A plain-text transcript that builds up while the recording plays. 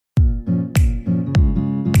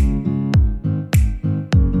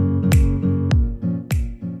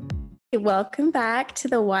Welcome back to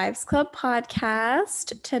the Wives Club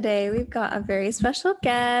podcast. Today we've got a very special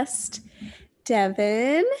guest,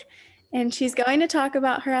 Devin, and she's going to talk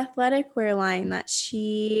about her athletic wear line that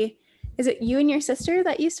is it you and your sister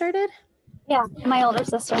that you started? Yeah, my older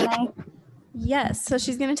sister and I. Yes, so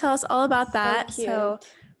she's going to tell us all about that. So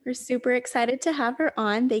we're super excited to have her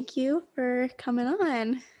on. Thank you for coming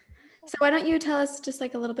on. So why don't you tell us just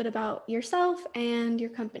like a little bit about yourself and your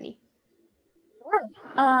company? Sure.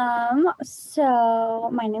 So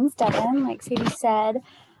my name's Devin, like Sadie said.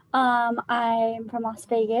 I'm from Las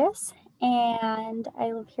Vegas and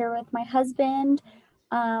I live here with my husband.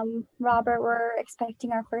 Robert, we're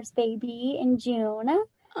expecting our first baby in June.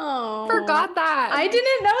 Oh, forgot that. I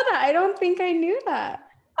didn't know that. I don't think I knew that.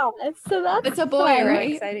 Oh, so that's It's a boy, fun.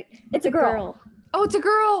 right? Exciting. It's a girl. Oh, it's a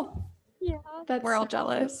girl. Yeah. We're all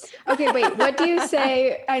jealous. Okay, wait, what do you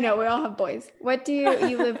say? I know, we all have boys. What do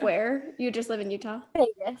you live where? You just live in Utah?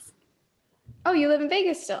 Vegas. Oh, you live in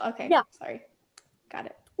Vegas still? Okay. Yeah. Sorry. Got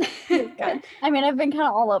it. Good. I mean, I've been kind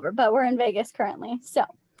of all over, but we're in Vegas currently. So,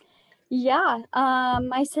 yeah.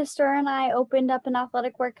 My sister and I opened up an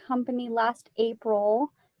athletic wear company last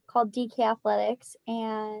April called DK Athletics,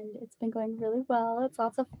 and it's been going really well. It's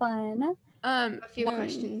lots of fun. A few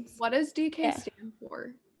questions. What does DK stand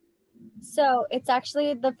for? So it's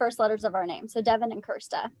actually the first letters of our name. So Devin and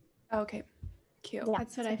Kirsta. Okay. Cute. Yeah.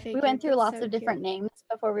 That's what I figured. We went through lots so of different cute. names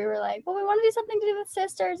before we were like, well, we want to do something to do with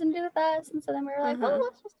sisters and do with us. And so then we were like, well,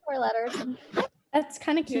 let's just wear letters. And That's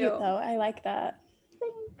kind of cute though. I like that.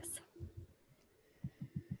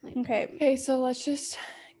 thanks. Okay, so let's just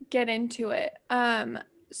get into it.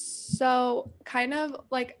 So kind of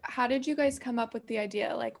like, how did you guys come up with the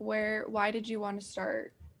idea? Like why did you want to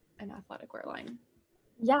start an athletic wear line?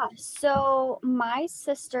 Yeah, so my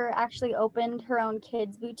sister actually opened her own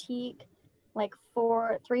kids boutique like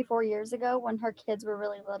 4 years ago when her kids were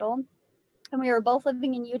really little. And we were both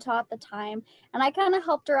living in Utah at the time. And I kind of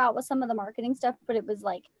helped her out with some of the marketing stuff, but it was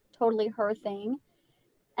like totally her thing.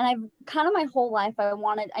 And I've kind of my whole life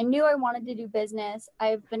I knew I wanted to do business.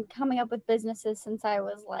 I've been coming up with businesses since I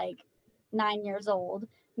was like 9 years old,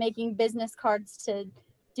 making business cards to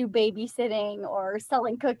do babysitting or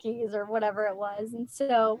selling cookies or whatever it was. And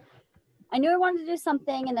so I knew I wanted to do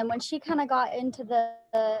something. And then when she kind of got into the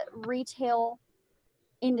retail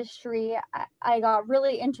industry, I got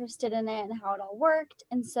really interested in it and how it all worked.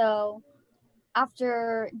 And so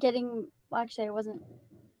after I wasn't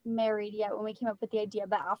married yet when we came up with the idea,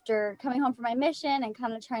 but after coming home from my mission and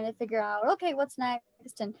kind of trying to figure out, okay, what's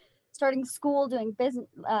next, and starting school, doing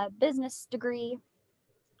business degree,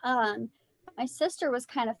 my sister was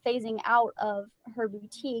kind of phasing out of her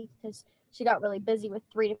boutique because she got really busy with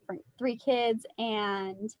three kids,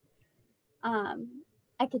 and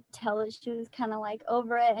I could tell that she was kind of like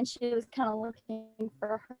over it, and she was kind of looking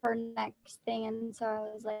for her next thing. And so I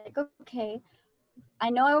was like, okay, I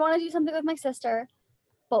know I want to do something with my sister,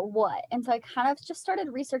 but what? And so I kind of just started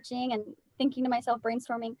researching and thinking to myself,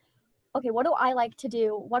 brainstorming, okay, what do I like to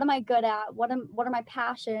do? What am I good at? What are my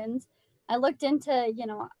passions? I looked into,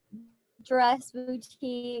 dress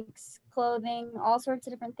boutiques, clothing, all sorts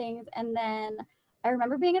of different things. And then I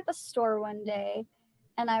remember being at the store one day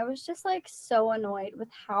and I was just like so annoyed with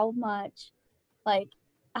how much like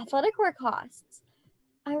athletic wear costs.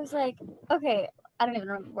 I was like, okay, I don't even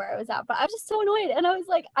remember where I was at, but I was just so annoyed. And I was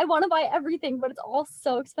like, I want to buy everything, but it's all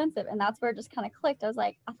so expensive. And that's where it just kind of clicked. I was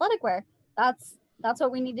like, athletic wear, that's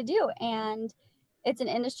what we need to do. And it's an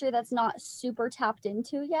industry that's not super tapped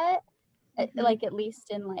into yet. Like at least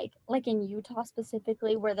in like in Utah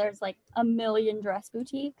specifically, where there's like a million dress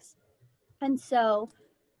boutiques. And so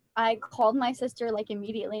I called my sister like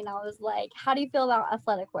immediately and I was like, how do you feel about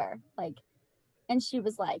athletic wear? And she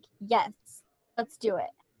was like, yes, let's do it.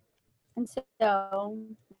 And so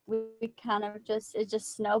we kind of it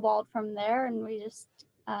just snowballed from there, and we just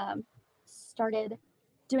started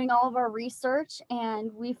doing all of our research,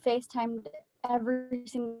 and we FaceTimed every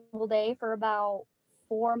single day for about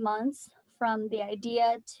 4 months from the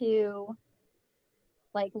idea to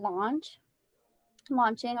like launching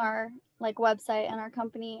our like website and our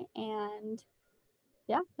company. And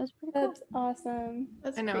yeah, it was pretty cool. That's awesome.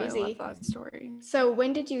 That's I know, crazy. I love that story. So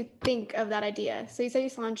when did you think of that idea? So you said you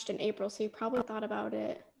launched in April, so you probably thought about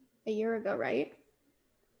it a year ago, right?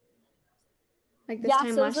 Like this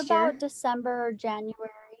time last year? Yeah, so it was about December or January.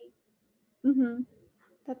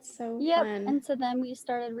 That's so Yep. fun. And so then we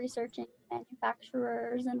started researching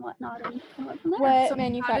manufacturers and whatnot, and went from there. What So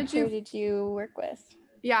manufacturer did you work with?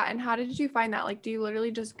 Yeah, and how did you find that? Like, do you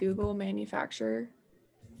literally just Google manufacturer?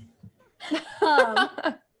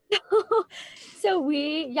 So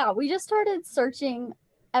we just started searching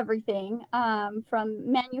everything,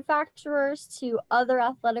 from manufacturers to other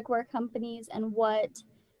athletic wear companies and what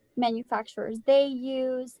manufacturers they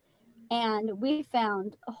use. And we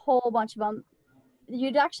found a whole bunch of them.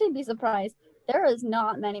 You'd actually be surprised. There is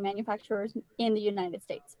not many manufacturers in the United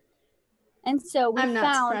States. And so we I'm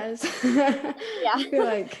not surprised. Yeah. I feel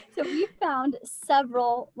like So we found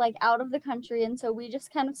several like out of the country. And so we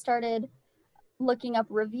just kind of started looking up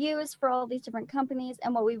reviews for all these different companies.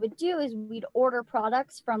 And what we would do is we'd order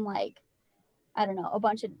products from like, I don't know, a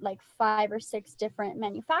bunch of like 5 or 6 different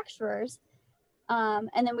manufacturers. And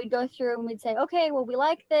then we'd go through and we'd say, okay, well, we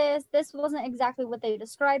like this. This wasn't exactly what they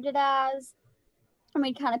described it as. And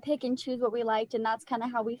we'd kind of pick and choose what we liked. And that's kind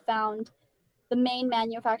of how we found the main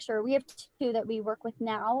manufacturer. We have 2 that we work with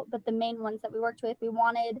now, but the main ones that we worked with, we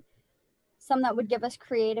wanted some that would give us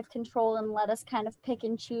creative control and let us kind of pick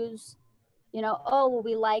and choose, you know, oh, well,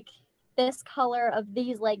 we like this color of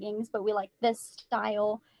these leggings, but we like this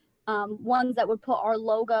style. Ones that would put our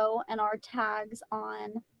logo and our tags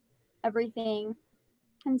on everything.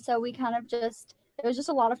 And so we kind of just, it was just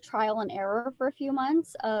a lot of trial and error for a few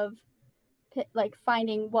months of like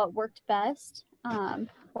finding what worked best.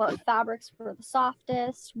 What fabrics were the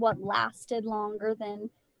softest, what lasted longer than,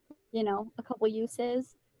 you know, a couple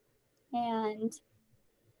uses. And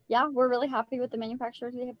yeah, we're really happy with the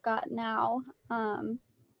manufacturers we have got now. And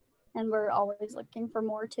we're always looking for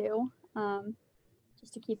more too,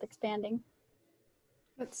 just to keep expanding.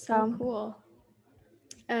 that's so cool.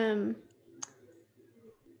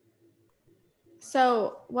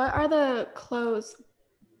 So what are the clothes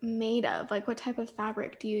made of? Like what type of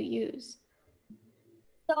fabric do you use?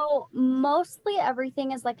 So mostly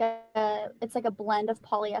everything is like it's like a blend of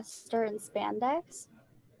polyester and spandex,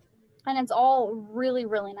 and it's all really,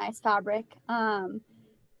 really nice fabric.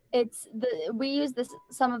 We use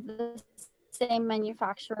some of the same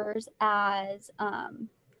manufacturers as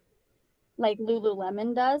like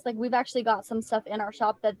Lululemon does. Like we've actually got some stuff in our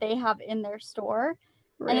shop that they have in their store.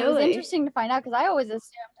 Really? And it was interesting to find out because I always assumed,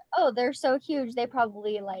 oh, they're so huge, they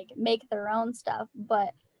probably like make their own stuff.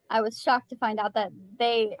 But I was shocked to find out that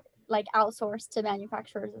they like outsource to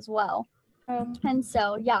manufacturers as well. And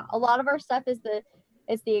so yeah, a lot of our stuff is the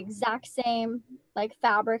exact same like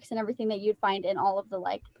fabrics and everything that you'd find in all of the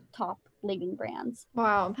like top leading brands.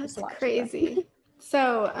 Wow. That's crazy.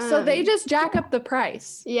 So So they just jack up the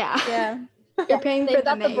price. yeah. You're paying for They've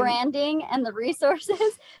got the branding and the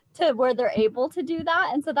resources to where they're able to do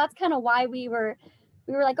that. And so that's kind of why we were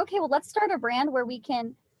like, okay, well, let's start a brand where we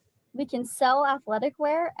can sell athletic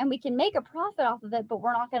wear and we can make a profit off of it, but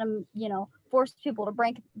we're not going to, you know, force people to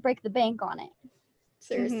break the bank on it.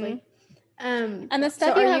 Seriously. Mm-hmm. And the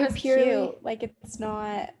stuff you have is cute. Like it's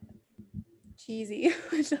not cheesy.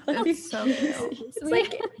 It's so cute. It's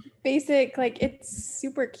like basic, like it's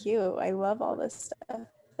super cute. I love all this stuff.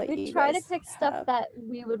 We try to pick stuff that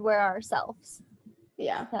we would wear ourselves.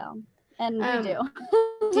 Yeah. So, and we do.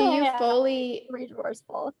 Do you fully 3 drawers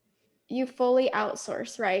full? You fully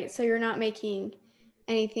outsource, right? So you're not making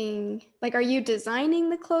anything, like are you designing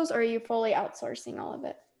the clothes or are you fully outsourcing all of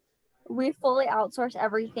it? We fully outsource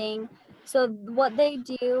everything. So what they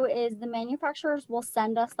do is the manufacturers will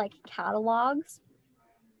send us like catalogs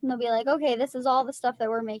and they'll be like, okay, this is all the stuff that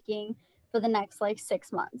we're making for the next like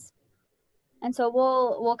 6 months. And so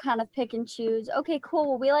we'll kind of pick and choose, okay, cool,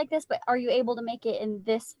 well, we like this, but are you able to make it in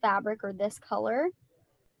this fabric or this color?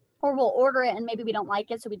 Or we'll order it and maybe we don't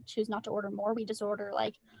like it, so we choose not to order more. We just order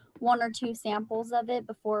like 1 or 2 samples of it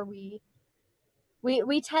before we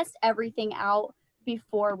test everything out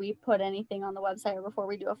before we put anything on the website or before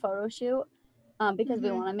we do a photo shoot, because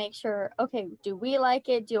we want to make sure, okay, do we like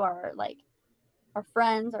it? Do our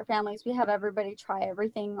friends, our families, we have everybody try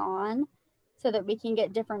everything on so that we can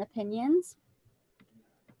get different opinions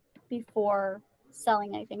before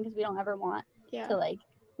selling anything, because we don't ever want to like,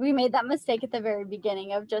 we made that mistake at the very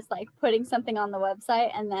beginning of just like putting something on the website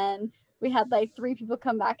and then we had like 3 people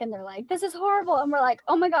come back and they're like, this is horrible. And we're like,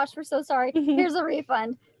 oh my gosh, we're so sorry. Here's a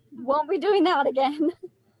refund. Won't be doing that again.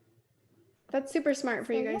 That's super smart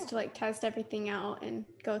for you guys to like test everything out and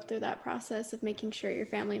go through that process of making sure your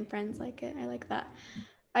family and friends like it. I like that.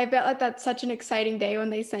 I bet like that's such an exciting day when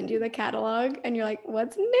they send you the catalog and you're like,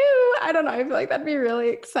 what's new? I don't know. I feel like that'd be really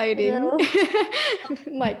exciting.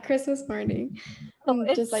 Like Christmas morning.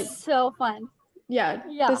 It's just like so fun. Yeah.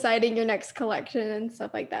 Deciding your next collection and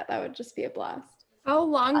stuff like that. That would just be a blast. How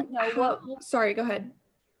long? Sorry, go ahead.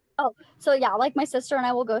 Oh, so yeah, like my sister and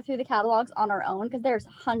I will go through the catalogs on our own because there's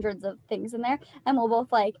hundreds of things in there, and we'll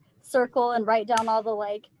both like circle and write down all the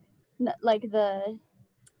like the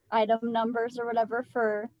item numbers or whatever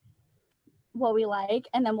for what we like,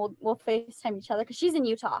 and then we'll FaceTime each other because she's in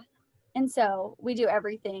Utah, And so we do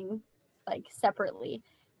everything like separately,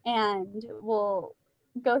 and we'll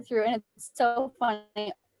go through, and it's so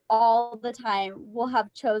funny all the time. We'll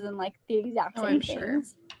have chosen like the exact Oh, same I'm sure.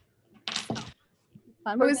 things.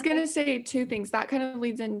 I was going to say two things. That kind of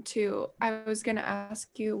leads into, I was going to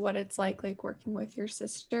ask you what it's like working with your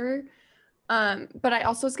sister. But I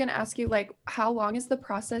also was going to ask you, like, how long is the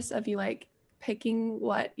process of you like picking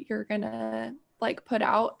what you're going to like put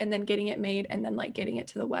out and then getting it made and then like getting it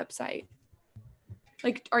to the website?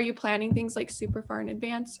 Like, are you planning things like super far in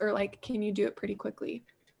advance, or like, can you do it pretty quickly?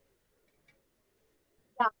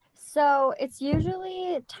 Yeah. So it's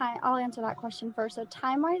usually time. I'll answer that question first. So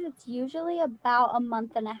time-wise, it's usually about a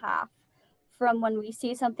month and a half from when we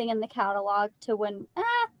see something in the catalog to when,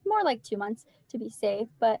 more like 2 months to be safe.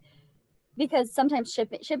 But because sometimes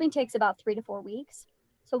shipping takes about 3 to 4 weeks.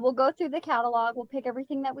 So we'll go through the catalog, we'll pick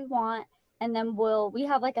everything that we want, and then we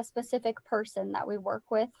have like a specific person that we work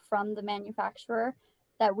with from the manufacturer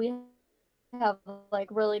that we have like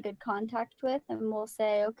really good contact with, and we'll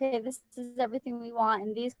say, okay, this is everything we want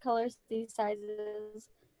in these colors, these sizes,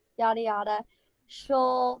 yada yada.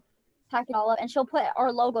 She'll pack it all up and she'll put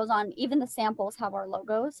our logos on. Even the samples have our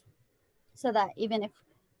logos, so that even if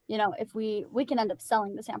if we can end up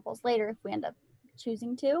selling the samples later if we end up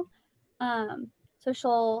choosing to. So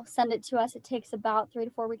she'll send it to us. It takes about 3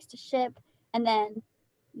 to 4 weeks to ship, and then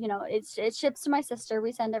it ships to my sister.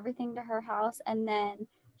 We send everything to her house, and then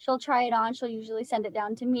she'll try it on. She'll usually send it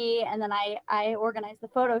down to me, and then I organize the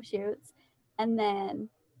photo shoots, and then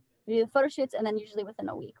we do the photo shoots, and then usually within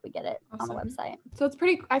a week we get it on the website. So it's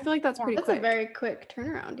pretty, I feel like that's pretty That's quick. a very quick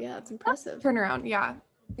turnaround. Yeah, it's impressive. Turnaround, yeah.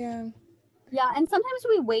 Yeah, and sometimes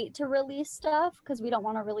we wait to release stuff because we don't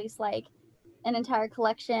want to release like an entire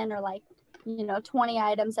collection or like 20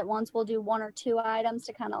 items at once. We'll do 1 or 2 items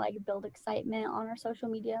to kind of like build excitement on our social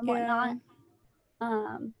media and whatnot.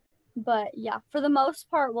 But yeah, for the most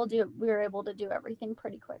part, we're able to do everything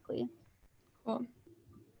pretty quickly. Cool.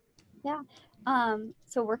 Yeah.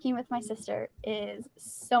 So working with my sister is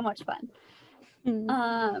so much fun.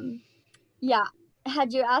 Yeah.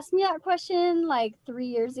 Had you asked me that question like 3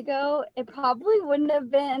 years ago, it probably wouldn't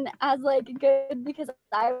have been as like good because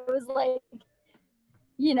I was like,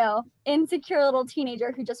 insecure little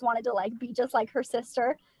teenager who just wanted to like be just like her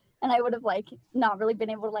sister, and I would have like not really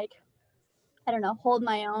been able to like, I don't know, hold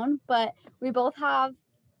my own. But we both have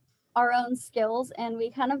our own skills and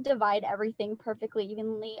we kind of divide everything perfectly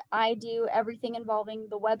evenly. I do everything involving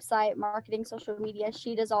the website, marketing, social media.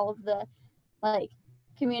 She does all of the like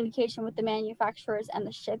communication with the manufacturers and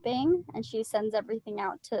the shipping, and she sends everything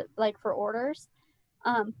out to like for orders.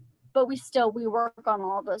 But we work on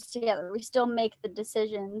all of those together. We still make the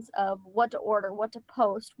decisions of what to order, what to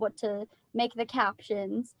post, what to make the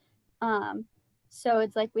captions. So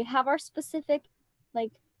it's like we have our specific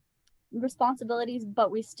like responsibilities,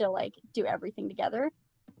 but we still like do everything together.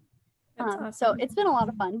 Awesome. So it's been a lot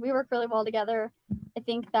of fun. We work really well together. I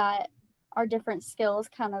think that our different skills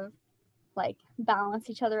kind of like balance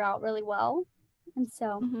each other out really well, and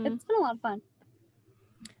so it's been a lot of fun.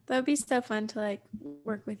 That would be so fun to like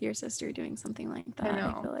work with your sister doing something like that.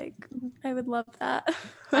 I feel like I would love that.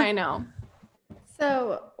 I know.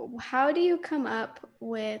 So how do you come up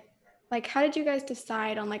with, like, how did you guys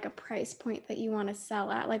decide on like a price point that you want to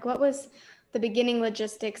sell at? Like, what was the beginning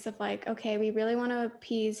logistics of like, okay, we really want to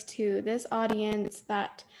appease to this audience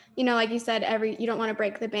that, like you said, you don't want to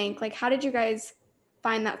break the bank. Like, how did you guys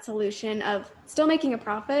find that solution of still making a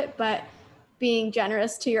profit, but being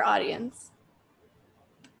generous to your audience?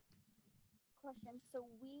 So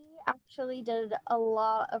we actually did a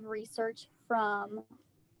lot of research from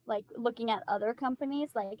like looking at other companies,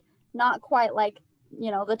 like not quite like,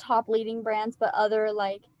 the top leading brands, but other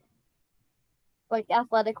like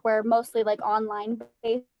athletic wear, mostly like online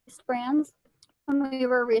based brands. And we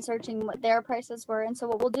were researching what their prices were. And so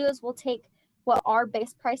what we'll do is we'll take what our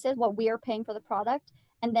base price is, what we are paying for the product,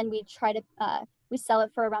 and then we try to we sell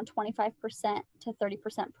it for around 25% to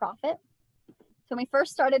 30% profit. So when we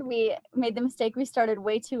first started, we made the mistake, we started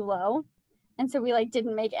way too low, and so we like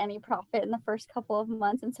didn't make any profit in the first couple of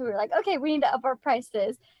months. And so we were like, okay, we need to up our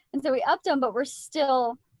prices, and so we upped them, but we're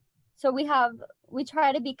still, so we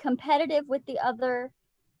try to be competitive with the other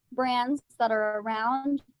brands that are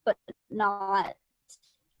around, but not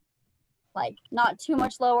too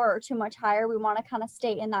much lower or too much higher. We want to kind of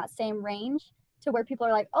stay in that same range to where people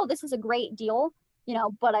are like, oh, this is a great deal,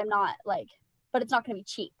 but but it's not going to be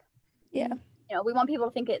cheap. Yeah. We want people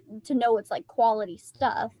to know it's like quality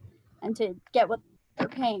stuff and to get what they're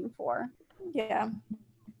paying for. Yeah.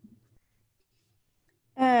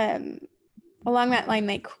 Along that line,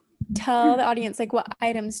 like, tell the audience, like, what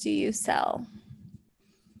items do you sell?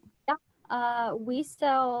 Yeah. We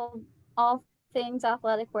sell all things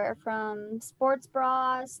athletic wear, from sports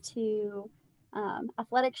bras to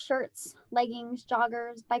athletic shirts, leggings,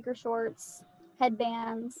 joggers, biker shorts,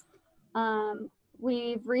 headbands.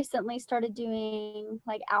 We've recently started doing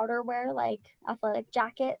like outerwear, like athletic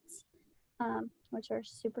jackets, which are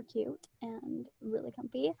super cute and really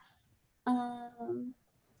comfy. Is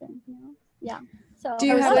there anything else? Yeah. So Do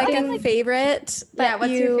you have like that's a favorite? Yeah,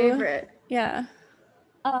 what's your favorite? Yeah.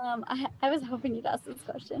 I was hoping you'd ask this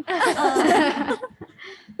question.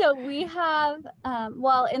 So we have,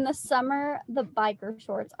 well, in the summer, the biker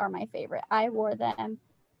shorts are my favorite. I wore them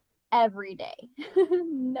every day.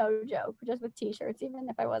 No joke, just with t-shirts, even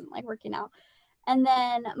if I wasn't like working out. And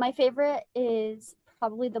then my favorite is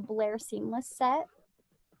probably the Blair Seamless set.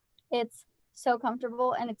 It's so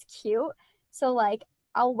comfortable and it's cute. So like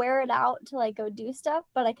I'll wear it out to like go do stuff,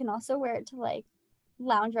 but I can also wear it to like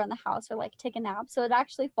lounge around the house or like take a nap. So it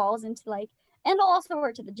actually falls into like, and I'll also wear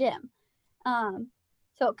it to the gym.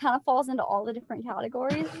 So it kind of falls into all the different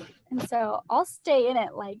categories. And so I'll stay in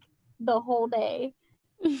it like the whole day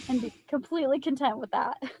and be completely content with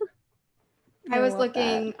that. I was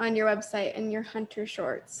looking on your website and your hunter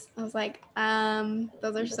shorts. I was like,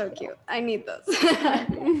 those are so cute. I need those.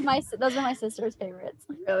 Those are my sister's favorites.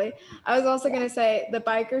 Really? I was also going to say the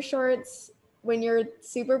biker shorts when you're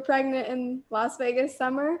super pregnant in Las Vegas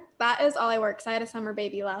summer, that is all I wore because I had a summer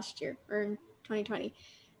baby last year or in 2020.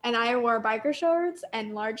 And I wore biker shorts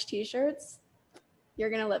and large t-shirts.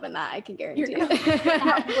 You're going to live in that. I can guarantee it.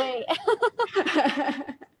 Wait.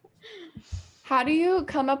 How do you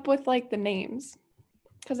come up with like the names?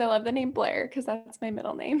 Because I love the name Blair because that's my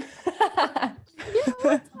middle name.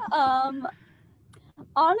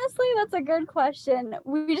 Honestly, that's a good question.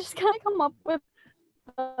 We just kind of come up with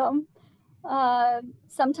them.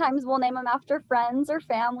 Sometimes we'll name them after friends or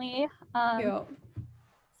family.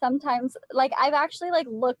 Sometimes, like, I've actually like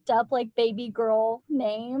looked up like baby girl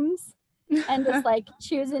names and just like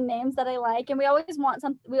choosing names that I like. And we always want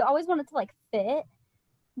it to like fit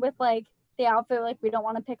with like the outfit. Like, we don't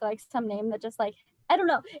want to pick like some name that just like, I don't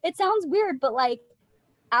know. It sounds weird, but like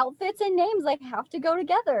outfits and names like have to go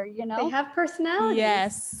together, you know? They have personalities.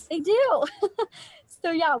 Yes. They do. So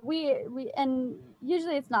yeah, we and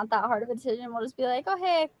usually it's not that hard of a decision. We'll just be like, oh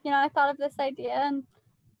hey, you know, I thought of this idea, and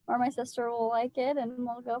or my sister will like it and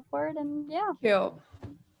we'll go for it. And yeah. Cute.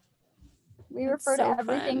 We refer to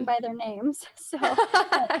everything by their names. So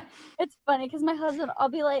it's funny because my husband, he'll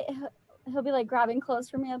be like grabbing clothes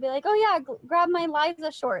for me. I'll be like, oh yeah, grab my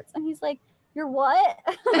Liza shorts. And he's like, you're what?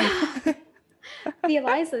 The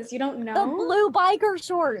Elizas, you don't know? The blue biker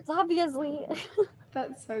shorts, obviously.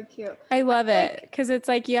 That's so cute. I love it because it's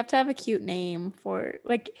like you have to have a cute name for,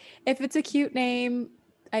 like, if it's a cute name,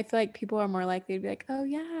 I feel like people are more likely to be like, oh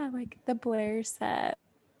yeah, like the Blair set.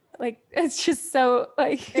 Like, it's just so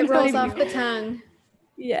like it rolls off the tongue.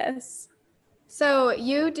 Yes. So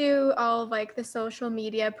you do all of like the social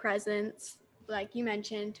media presence, like you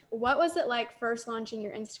mentioned. What was it like first launching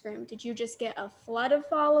your Instagram? Did you just get a flood of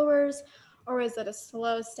followers, or was it a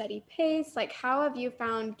slow, steady pace? Like, how have you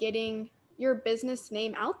found getting your business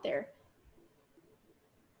name out there?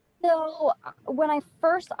 So when I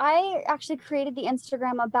actually created the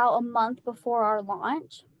Instagram about a month before our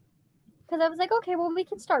launch, because I was like, okay, well, we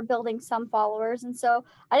can start building some followers. And so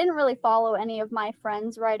I didn't really follow any of my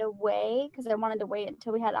friends right away because I wanted to wait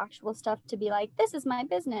until we had actual stuff to be like, this is my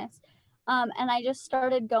business. And I just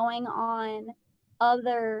started going on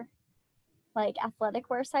other like athletic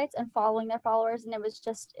wear sites and following their followers. And it was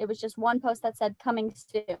just one post that said coming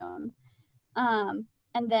soon. And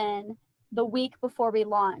then the week before we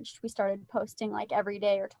launched, we started posting like every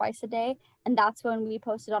day or twice a day. And that's when we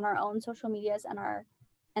posted on our own social medias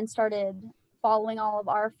and started following all of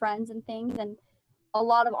our friends and things. And a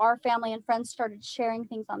lot of our family and friends started sharing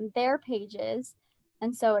things on their pages.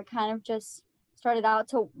 And so it kind of just started out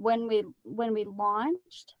to when we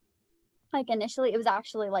launched, like initially it was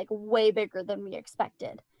actually like way bigger than we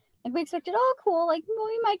expected. Like we expected, oh cool, like well,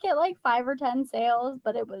 we might get like 5 or 10 sales,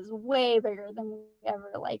 but it was way bigger than we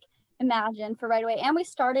ever like imagined for right away. And we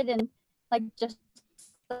started in like just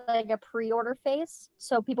like a pre-order phase.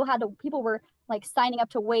 So people were like signing up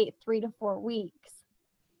to wait 3 to 4 weeks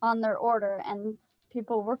on their order, and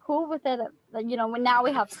people were cool with it. You know, when now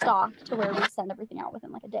we have stock to where we send everything out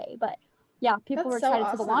within like a day. But yeah, people were excited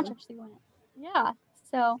for the launch actually went. Yeah.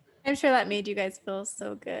 So I'm sure that made you guys feel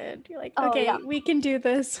so good. You're like, okay, yeah, we can do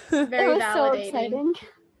this. Very it was validating. so exciting.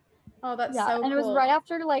 Oh, that's so cool. And it was right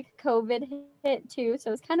after like COVID hit too. So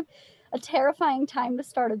it was kind of a terrifying time to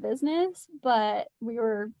start a business, but we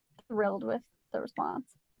were thrilled with the response.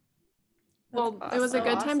 Well, That's it was a So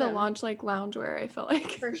good time to awesome. launch like loungewear, I feel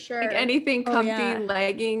like. For sure. Like anything Oh, comfy, yeah.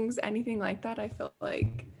 leggings, anything like that, I feel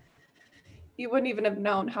like you wouldn't even have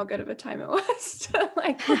known how good of a time it was to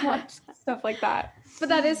like launch stuff like that. But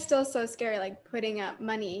that is still so scary, like putting up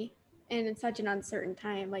money in such an uncertain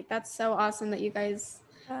time. Like that's so awesome that you guys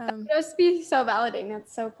it must be so validating.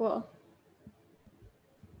 That's so cool.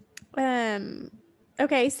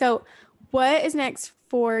 Okay, so what is next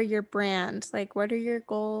for your brand? Like, what are your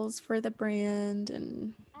goals for the brand?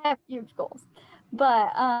 And I have huge goals,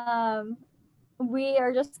 but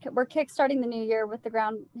we're kickstarting the new year with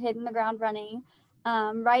hitting the ground running.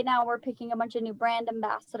 Right now we're picking a bunch of new brand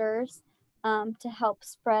ambassadors to help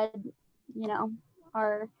spread,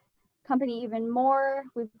 our company even more.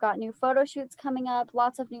 We've got new photo shoots coming up,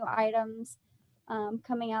 lots of new items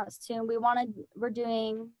coming out soon. We're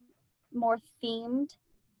doing more themed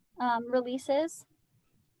releases.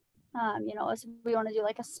 We want to do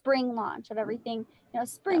like a spring launch of everything,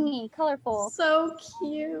 springy, colorful. So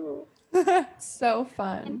cute. So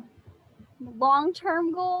fun.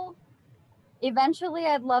 Long-term goal, eventually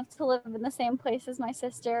I'd love to live in the same place as my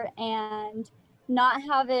sister and not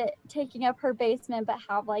have it taking up her basement, but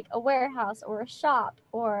have like a warehouse or a shop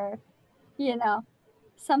or,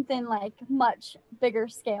 something like much bigger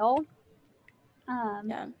scale.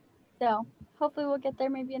 yeah. So hopefully we'll get there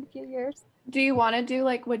maybe in a few years. Do you want to do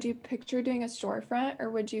like, would you picture doing a storefront or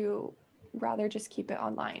would you rather just keep it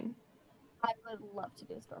online? I would love to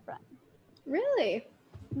do a storefront. Really?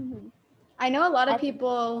 Mm-hmm. I know a lot of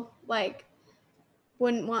people like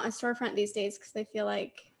wouldn't want a storefront these days because they feel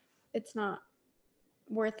like it's not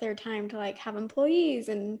worth their time to like have employees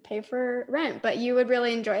and pay for rent, but you would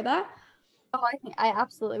really enjoy that? Oh, I think I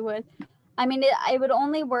absolutely would. I mean, it would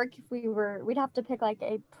only work if we'd have to pick like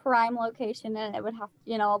a prime location, and it would have,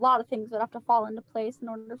 a lot of things would have to fall into place in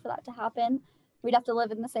order for that to happen. We'd have to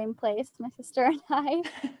live in the same place, my sister and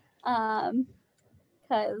I,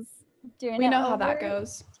 because we know how that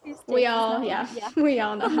goes. We all know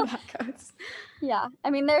how that goes. Yeah, I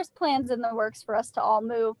mean, there's plans in the works for us to all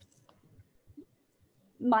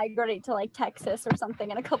migrate to like Texas or something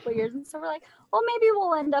in a couple of years, and so we're like, well, maybe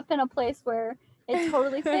we'll end up in a place where it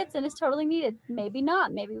totally fits and is totally needed. Maybe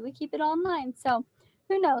not. Maybe we keep it online. So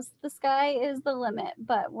who knows? The sky is the limit,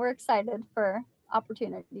 but we're excited for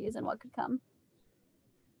opportunities and what could come.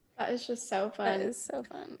 That is just so fun. That is so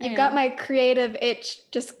fun. You've got my creative itch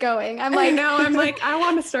just going. I'm like, I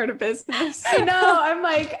want to start a business. I know. I'm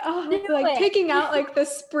like, it. picking out like the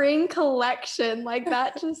spring collection, like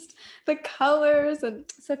that, just the colors. And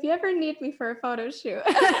so if you ever need me for a photo shoot,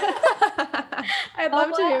 I'd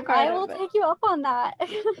love to be a part I of will it. take you up on that.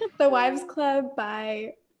 The Wives Club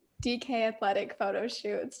by DK Athletic photo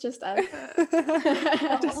shoot. It's just us.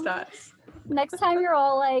 Just us. Next time you're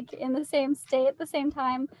all like in the same state at the same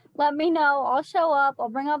time, let me know. I'll show up. I'll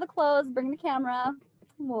bring all the clothes, bring the camera.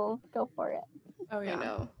 We'll go for it. Oh yeah. I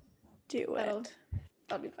know. Do it.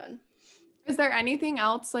 That'll be fun. Is there anything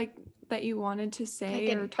else like that you wanted to say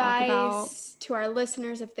Like or talk about? advice to our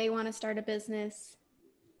listeners if they want to start a business?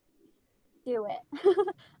 Do it.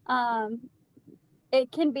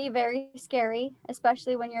 It can be very scary,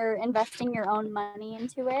 especially when you're investing your own money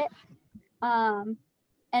into it.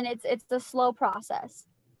 And it's a slow process.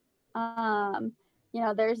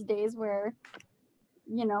 There's days where,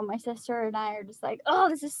 my sister and I are just like, oh,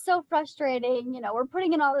 this is so frustrating. We're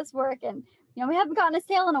putting in all this work and, we haven't gotten a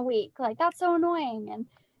sale in a week. Like, that's so annoying.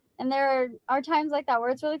 And there are times like that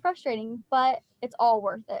where it's really frustrating, but it's all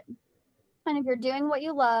worth it. And if you're doing what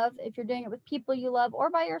you love, if you're doing it with people you love or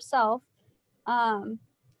by yourself,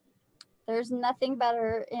 there's nothing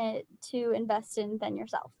better to invest in than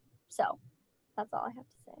yourself. So that's all I have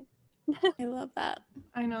to say. I love that.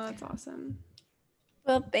 I know, that's awesome.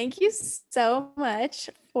 Well, thank you so much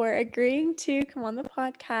for agreeing to come on the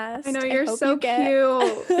podcast. I know, you're so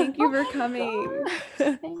cute. Thank you for coming.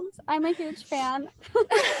 Thanks. I'm a huge fan.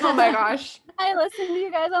 Oh my gosh. I listen to you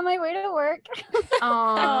guys on my way to work.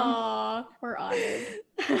 Aww, we're honored.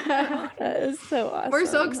 That is so awesome. We're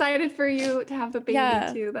so excited for you to have the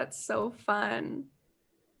baby too. That's so fun.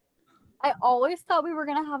 I always thought we were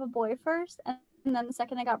going to have a boy first. And then the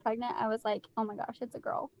second I got pregnant, I was like, oh my gosh, it's a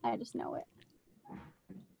girl. I just know it.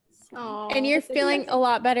 Aww, and you're feeling a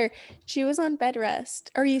lot better. She was on bed rest.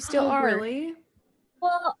 Or you still are? Really?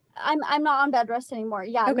 Well, I'm not on bed rest anymore.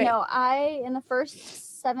 Yeah, Okay. No, I in the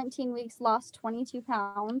first 17 weeks lost 22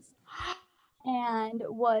 pounds and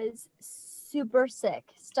was super sick,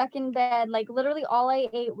 stuck in bed. Like literally all I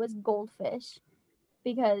ate was goldfish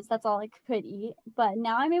because that's all I could eat. But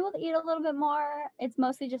now I'm able to eat a little bit more. It's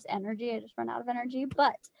mostly just energy. I just run out of energy,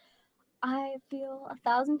 but I feel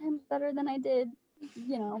 1,000 times better than I did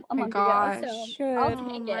a month ago. So Gosh. I'll Good. Oh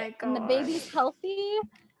take my it. And the baby's gosh. healthy.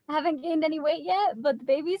 I haven't gained any weight yet, but the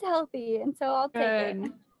baby's healthy, and so I'll take it.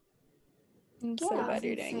 Good. I'm so Yeah. glad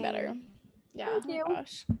you're That's doing better. insane. Yeah. Thank Oh my you.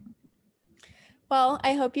 gosh. Well,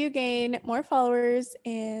 I hope you gain more followers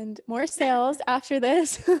and more sales after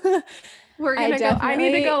this. We're I gonna go. I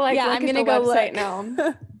need to definitely- go like yeah, look I'm at gonna the go website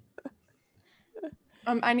look.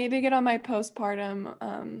 now. I need to get on my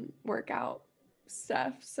postpartum workout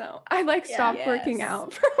stuff. So I like Yeah. stopped working Yes.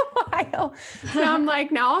 out for a while. So I'm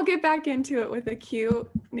like, now I'll get back into it with a cute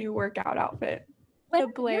new workout outfit. The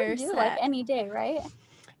When Blair you're due, like set. any day, right?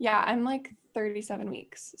 Yeah, I'm like 37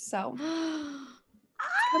 weeks. So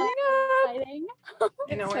Coming up. Exciting.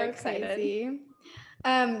 I know It's we're so excited. crazy.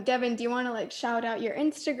 Devin, do you want to like shout out your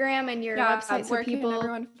Instagram and your Yeah, website so where can people?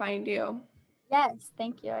 everyone find you? Yes,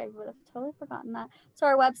 thank you. I would have totally forgotten that. So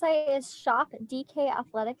our website is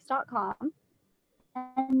shopdkathletics.com.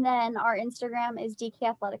 And then our Instagram is DK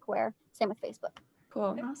Athletic Wear. Same with Facebook.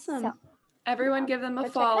 Cool. Awesome. So, Everyone yeah, give them a go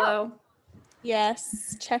check it out. follow.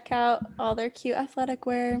 Yes, check out all their cute athletic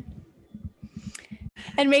wear.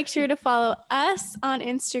 And make sure to follow us on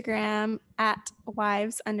Instagram at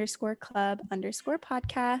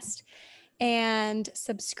wives_club_podcast and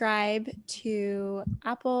subscribe to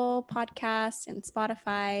Apple Podcasts and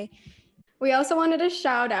Spotify. We also wanted to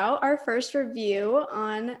shout out our first review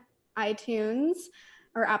on iTunes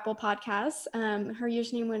or Apple Podcasts. Her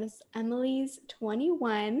username was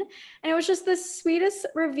Emily's21. And it was just the sweetest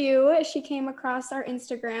review. She came across our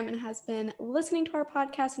Instagram and has been listening to our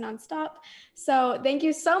podcast nonstop. So thank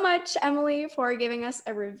you so much, Emily, for giving us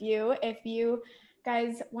a review. If you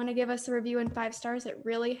guys want to give us a review and 5 stars, it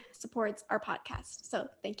really supports our podcast. So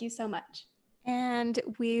thank you so much. And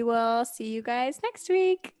we will see you guys next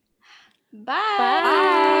week. Bye.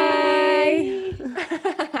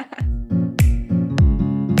 Bye.